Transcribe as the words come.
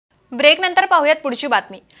ब्रेकनंतर पाहूयात पुढची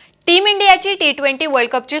बातमी। टीम इंडियाची टी20 वर्ल्ड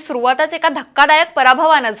कपची सुरुवातच एका धक्कादायक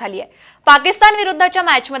पराभवाने झाली आहे। पाकिस्तान विरुद्धच्या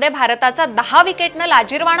मॅचमध्ये भारताचा 10 विकेटने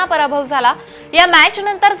लाजिरवाणा पराभव झाला। या मॅच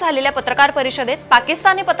नंतर झालेल्या पत्रकार परिषदेत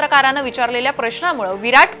पाकिस्तानी पत्रकारांना विचारलेल्या प्रश्नामुळे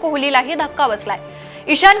विराट कोहलीलाही धक्का बसलाय।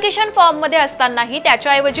 ईशान किशन फॉर्म मध्ये असतानाही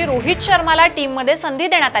त्याच्याऐवजी रोहित शर्माला टीम मध्ये संधी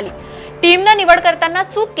देण्यात आली। टीमने निवड करताना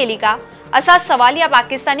चूक केली का, असा सवाल या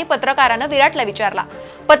पाकिस्तानी पत्रकाराने विराटला विचारला।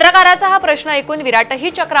 पत्रकाराचा हा प्रश्न ऐकून विराटही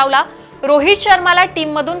चक्रावला। रोहित शर्माला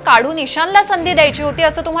टीम मधून काढून ईशानला संधी द्यायची होती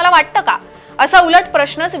असं तुम्हाला वाटतं का, असा उलट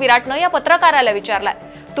प्रश्नच विराटने या पत्रकाराला विचारलाय।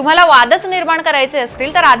 तुम्हाला वादच निर्माण करायचे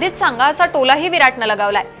असतील तर आधीच सांगा, असा टोलाही विराटने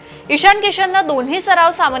लगावलाय। ईशान किशनने दोन्ही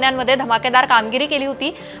सराव सामन्यांमध्ये धमाकेदार कामगिरी केली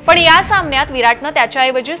होती, पण या सामन्यात विराटने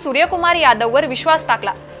त्याच्याऐवजी सूर्यकुमार यादववर विश्वास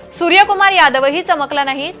टाकला। सूर्यकुमार यादवही चमकला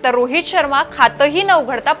नाही, तर रोहित शर्मा खातही न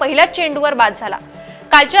उघडता पहिल्याच चेंडूवर बाद झाला।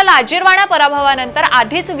 कालच्या लाजिरवाणा पराभवानंतर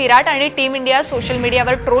आधीच विराट आणि टीम इंडिया सोशल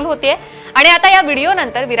मीडियावर ट्रोल होतीये आणि आता या व्हिडिओ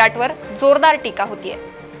नंतर विराटवर जोरदार टीका होतीये।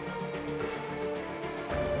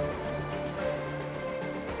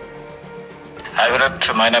 Hi Virat,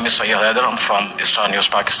 my name is Headquartered. I'm from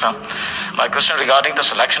Indiavspakistan, Pakistan. My question regarding the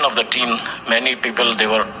selection of the team. Many people they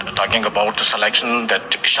were talking about the selection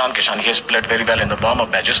that Ishan Kishan, he has played very well in the warm-up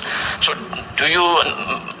matches. So, do you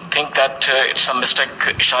think that it's a mistake,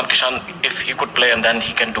 Ishan Kishan, if he could play and then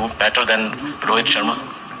he can do better than Rohit Sharma?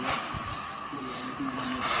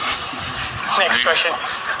 Next question.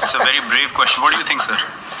 It's a very brave question. What do you think, sir?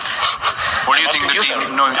 What do you think the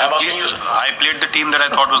team? No, I played the team that I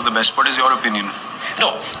thought was the best. What is your opinion? No,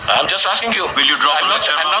 I'm just asking you. Will you drop Rohit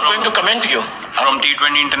Sharma? I'm not going to comment you. From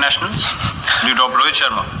T20 internationals? Will you drop Rohit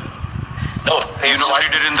Sharma? No. You know what he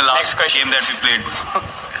did in the last game that we played?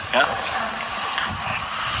 Yeah?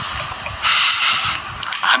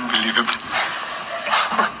 Unbelievable.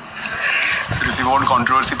 So if you want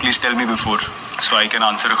controversy, please tell me before, so I can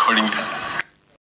answer accordingly.